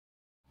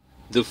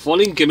The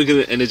following chemical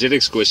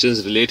energetics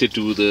questions related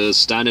to the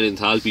standard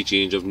enthalpy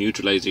change of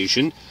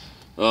neutralization.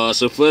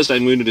 So first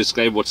I'm going to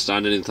describe what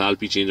standard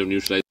enthalpy change of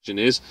neutralization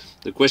is.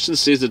 The question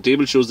says the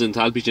table shows the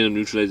enthalpy change of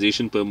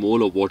neutralization per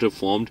mole of water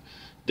formed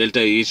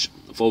delta H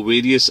for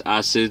various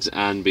acids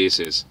and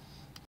bases.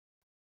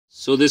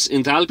 So this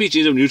enthalpy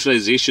change of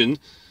neutralization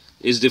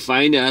is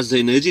defined as the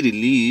energy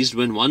released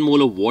when 1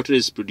 mole of water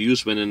is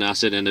produced when an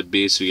acid and a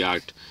base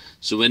react.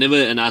 So whenever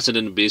an acid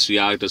and a base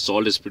react, a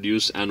salt is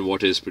produced and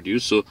water is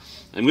produced. So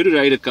I'm going to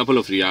write a couple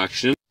of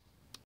reactions.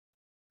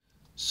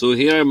 So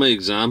here are my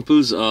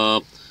examples.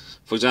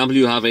 For example,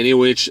 you have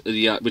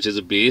NaOH, which is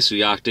a base,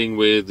 reacting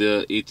with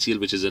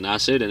HCl, which is an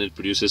acid, and it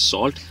produces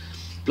salt.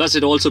 Plus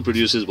it also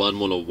produces 1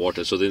 mole of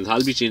water. So the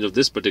enthalpy change of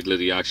this particular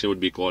reaction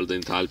would be called the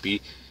enthalpy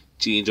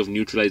change of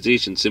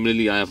neutralization.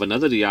 Similarly, I have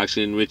another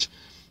reaction in which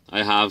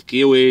I have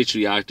KOH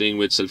reacting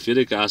with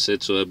sulphuric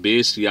acid, so a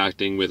base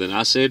reacting with an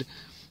acid,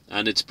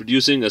 and it's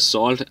producing a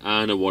salt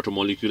and a water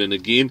molecule, and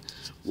again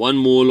 1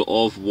 mole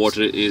of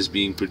water is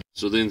being produced.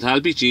 So the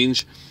enthalpy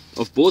change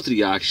of both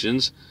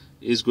reactions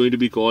is going to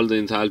be called the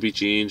enthalpy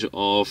change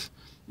of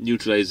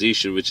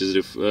neutralization, which is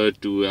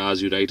referred to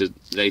as, you write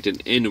an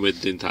N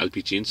with the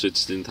enthalpy change, so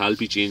it's the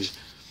enthalpy change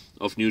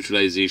of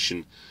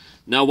neutralization.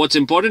 Now what's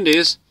important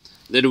is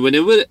that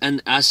whenever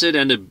an acid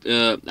and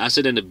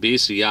a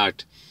base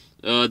react,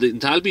 the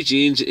enthalpy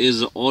change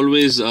is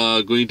always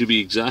going to be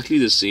exactly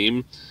the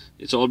same.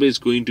 It's always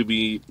going to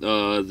be,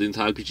 the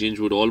enthalpy change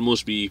would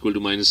almost be equal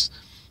to minus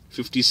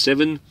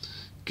 57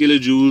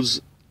 kilojoules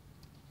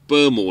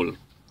per mole.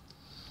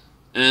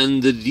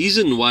 And the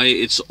reason why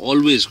it's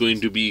always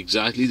going to be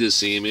exactly the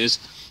same is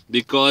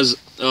because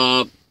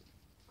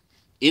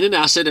in an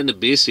acid and a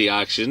base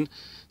reaction,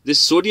 this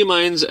sodium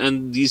ions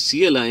and these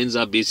Cl ions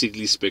are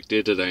basically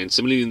spectator ions.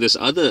 Similarly, in this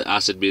other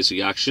acid-base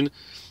reaction,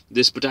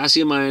 this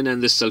potassium ion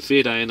and this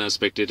sulfate ion are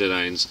spectator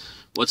ions.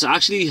 What's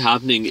actually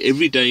happening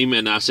every time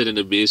an acid and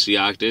a base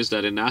react is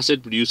that an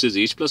acid produces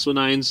H+1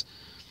 ions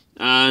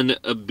and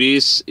a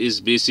base is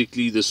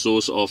basically the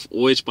source of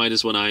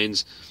OH-1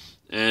 ions,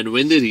 and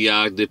when they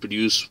react they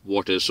produce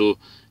water. So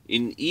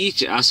in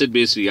each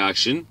acid-base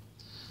reaction,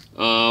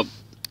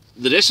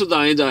 the rest of the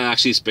ions are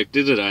actually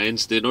spectator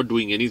ions. They're not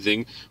doing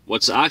anything.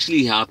 What's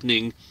actually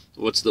happening,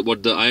 what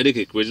the ionic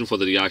equation for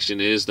the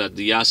reaction is, that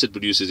the acid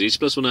produces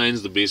H+1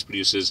 ions, the base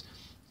produces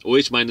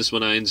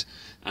OH-1 ions,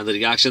 and the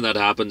reaction that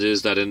happens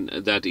is that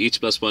that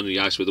H+1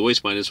 reacts with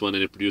OH-1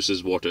 and it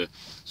produces water.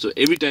 So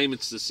every time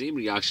it's the same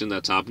reaction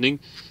that's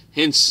happening,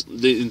 hence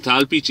the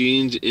enthalpy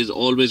change is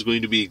always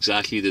going to be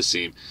exactly the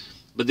same.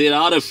 But there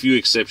are a few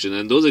exceptions,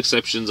 and those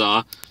exceptions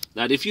are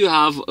that if you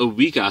have a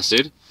weak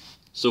acid,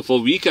 so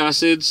for weak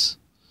acids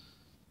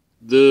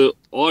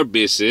or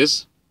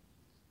bases,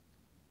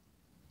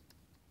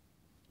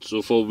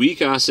 so for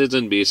weak acids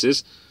and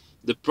bases,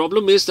 the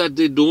problem is that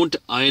they don't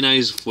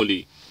ionize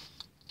fully.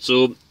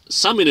 So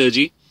some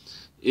energy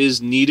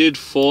is needed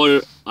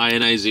for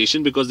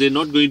ionization because they're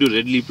not going to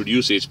readily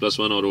produce H+1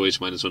 or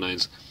OH-1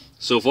 ions.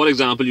 So for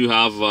example, you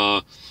have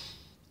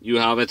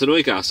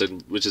ethanoic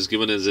acid, which is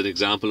given as an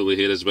example over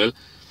here as well.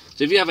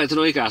 So if you have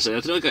ethanoic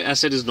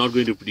acid is not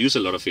going to produce a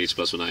lot of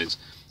H+1 ions.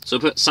 So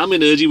some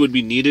energy would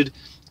be needed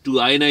to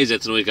ionize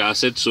ethanoic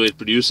acid, so it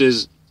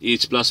produces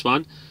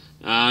H+1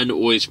 and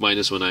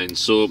OH-1 ions.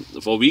 So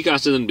for weak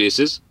acids and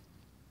bases,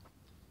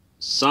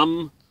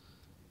 some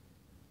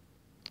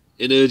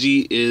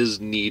energy is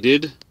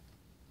needed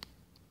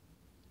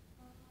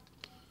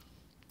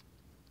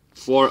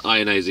for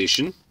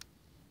ionization.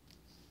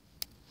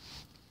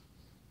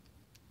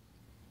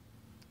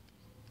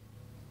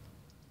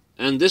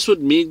 And this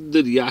would make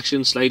the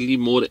reaction slightly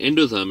more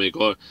endothermic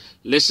or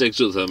less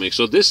exothermic.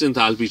 So this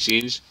enthalpy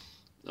change,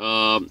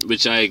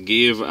 which I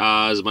gave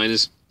as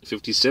minus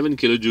 57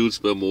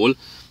 kilojoules per mole,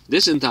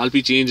 this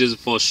enthalpy change is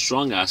for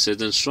strong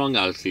acids and strong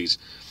alkalis.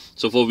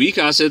 So for weak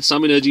acids,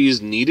 some energy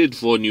is needed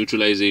for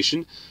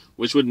neutralization,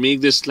 which would make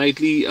this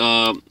slightly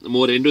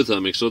more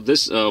endothermic. So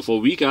this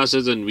for weak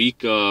acids and weak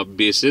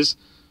bases,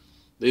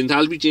 the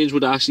enthalpy change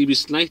would actually be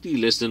slightly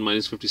less than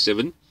minus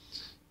 57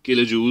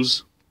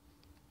 kilojoules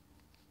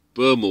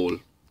per mole,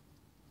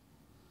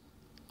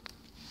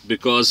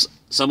 because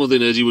some of the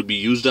energy would be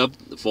used up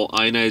for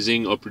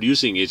ionizing or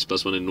producing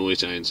H+1 and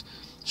OH ions.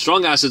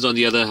 Strong acids, on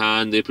the other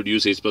hand, they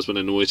produce H+1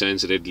 and OH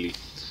ions readily.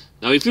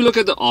 Now if you look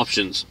at the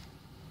options,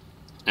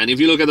 and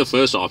if you look at the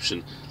first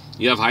option,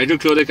 you have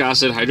hydrochloric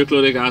acid.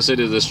 Hydrochloric acid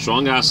is a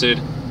strong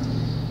acid.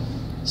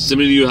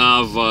 Similarly, you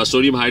have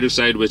sodium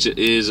hydroxide, which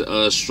is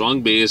a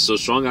strong base. So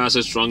strong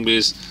acid, strong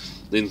base,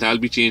 the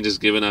enthalpy change is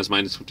given as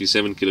minus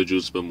 57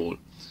 kilojoules per mole.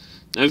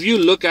 Now if you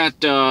look at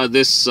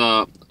this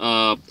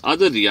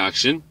other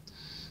reaction,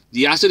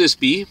 the acid is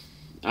P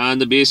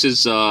and the base is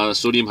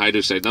sodium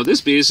hydroxide. Now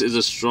this base is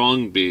a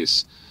strong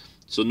base,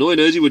 so no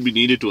energy would be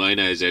needed to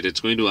ionize it. It's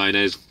going to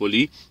ionize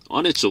fully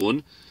on its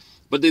own.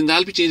 But the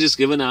enthalpy change is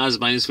given as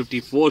minus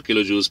 54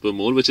 kilojoules per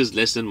mole, which is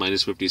less than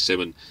minus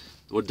 57.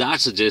 What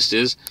that suggests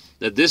is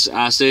that this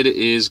acid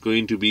is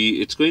going to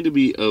be,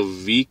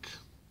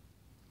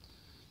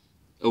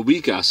 a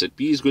weak acid.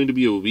 P is going to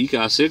be a weak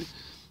acid,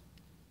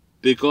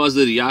 because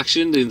the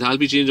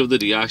enthalpy change of the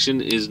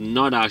reaction is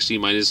not actually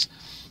minus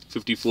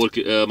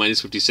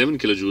 57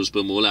 kilojoules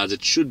per mole as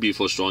it should be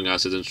for strong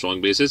acids and strong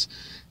bases.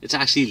 It's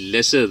actually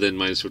lesser than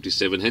minus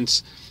 57.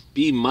 Hence,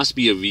 P must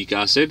be a weak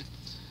acid.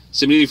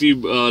 Similarly, if you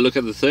look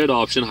at the third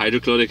option,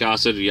 hydrochloric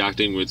acid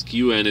reacting with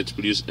Q, and it's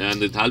produced, and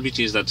the enthalpy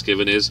change that's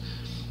given is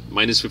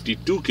minus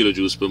 52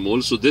 kilojoules per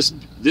mole. So this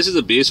is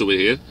a base over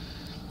here.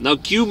 Now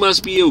Q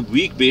must be a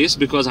weak base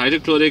because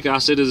hydrochloric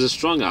acid is a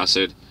strong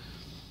acid.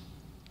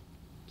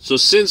 So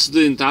since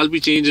the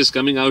enthalpy change is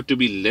coming out to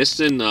be less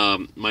than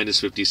minus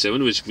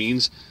 57, which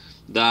means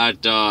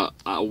that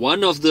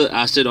one of the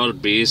acid or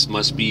base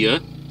must be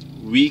a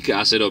weak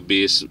acid or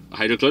base.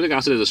 Hydrochloric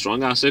acid is a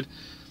strong acid,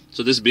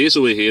 so this base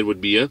over here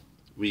would be a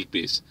weak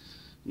base.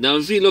 Now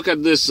if we look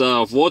at this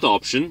fourth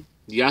option,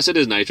 the acid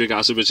is nitric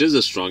acid, which is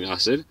a strong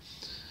acid.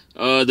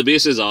 The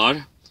base is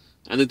R,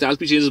 and the enthalpy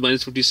change is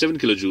minus 57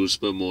 kilojoules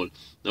per mole.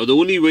 Now the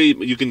only way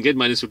you can get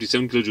minus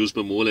 57 kilojoules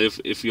per mole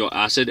if your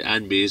acid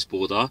and base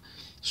both are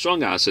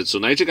strong acids. So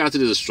nitric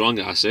acid is a strong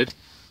acid.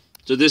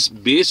 So this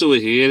base over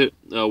here,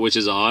 which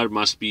is R,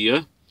 must be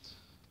a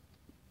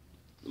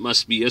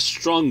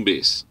strong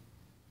base.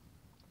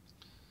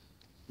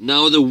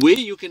 Now the way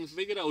you can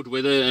figure out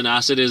whether an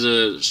acid is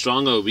a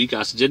strong or weak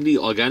acid, generally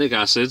organic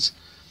acids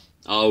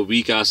are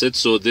weak acids.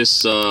 So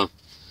this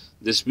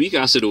weak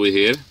acid over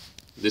here,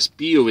 this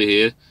P over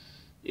here,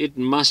 it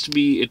must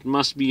be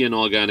an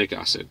organic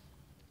acid.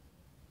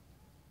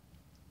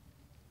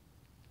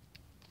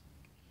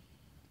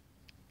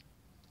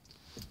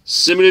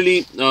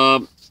 Similarly,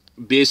 the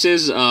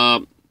bases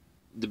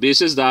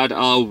that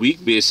are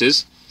weak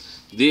bases,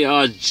 they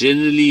are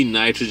generally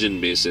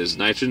nitrogen bases.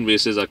 Nitrogen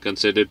bases are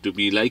considered to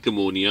be like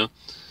ammonia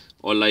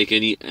or like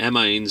any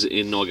amines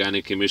in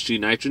organic chemistry.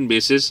 Nitrogen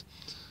bases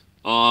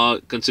are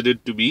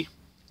considered to be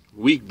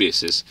weak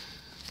bases.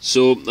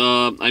 So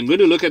I'm going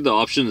to look at the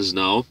options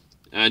now,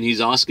 and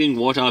he's asking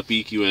what are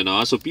P, Q, and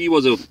R. So P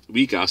was a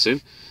weak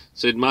acid,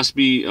 so it must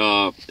be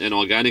an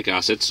organic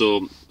acid.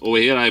 So over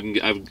here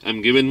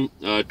I'm given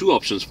two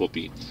options for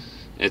P: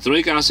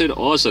 ethanoic acid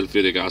or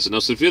sulphuric acid. Now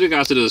sulphuric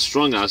acid is a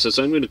strong acid,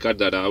 so I'm going to cut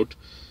that out.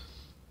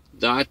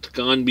 That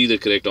can't be the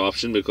correct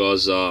option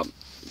because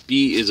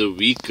P is a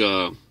weak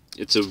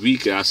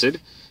acid,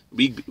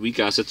 weak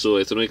acid. So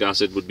ethanoic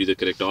acid would be the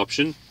correct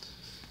option.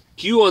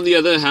 Q, on the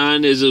other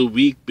hand, is a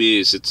weak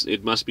base.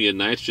 It must be a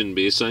nitrogen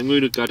base. So I'm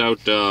going to cut out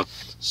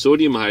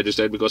sodium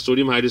hydroxide because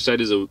sodium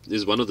hydroxide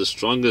is one of the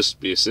strongest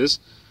bases.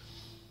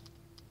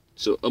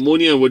 So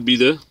ammonia would be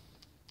the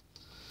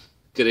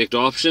correct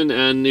option.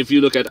 And if you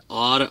look at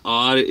R,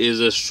 R is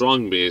a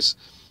strong base.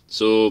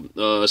 So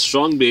a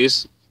strong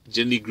base,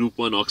 generally group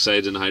 1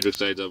 oxides and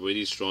hydroxides are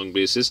very strong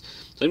bases.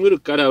 So I'm going to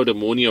cut out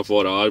ammonia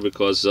for R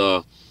because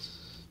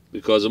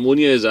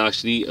ammonia is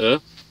actually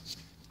a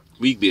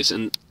weak base.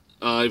 And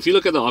if you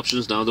look at the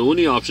options now, the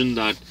only option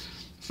that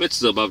fits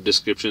the above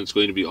description is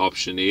going to be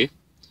option A.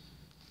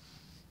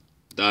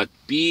 That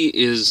P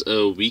is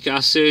a weak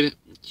acid,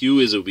 Q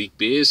is a weak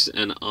base,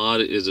 and R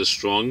is a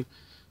strong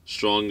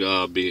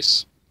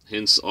base.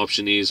 Hence,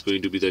 option A is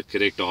going to be the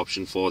correct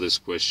option for this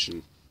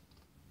question.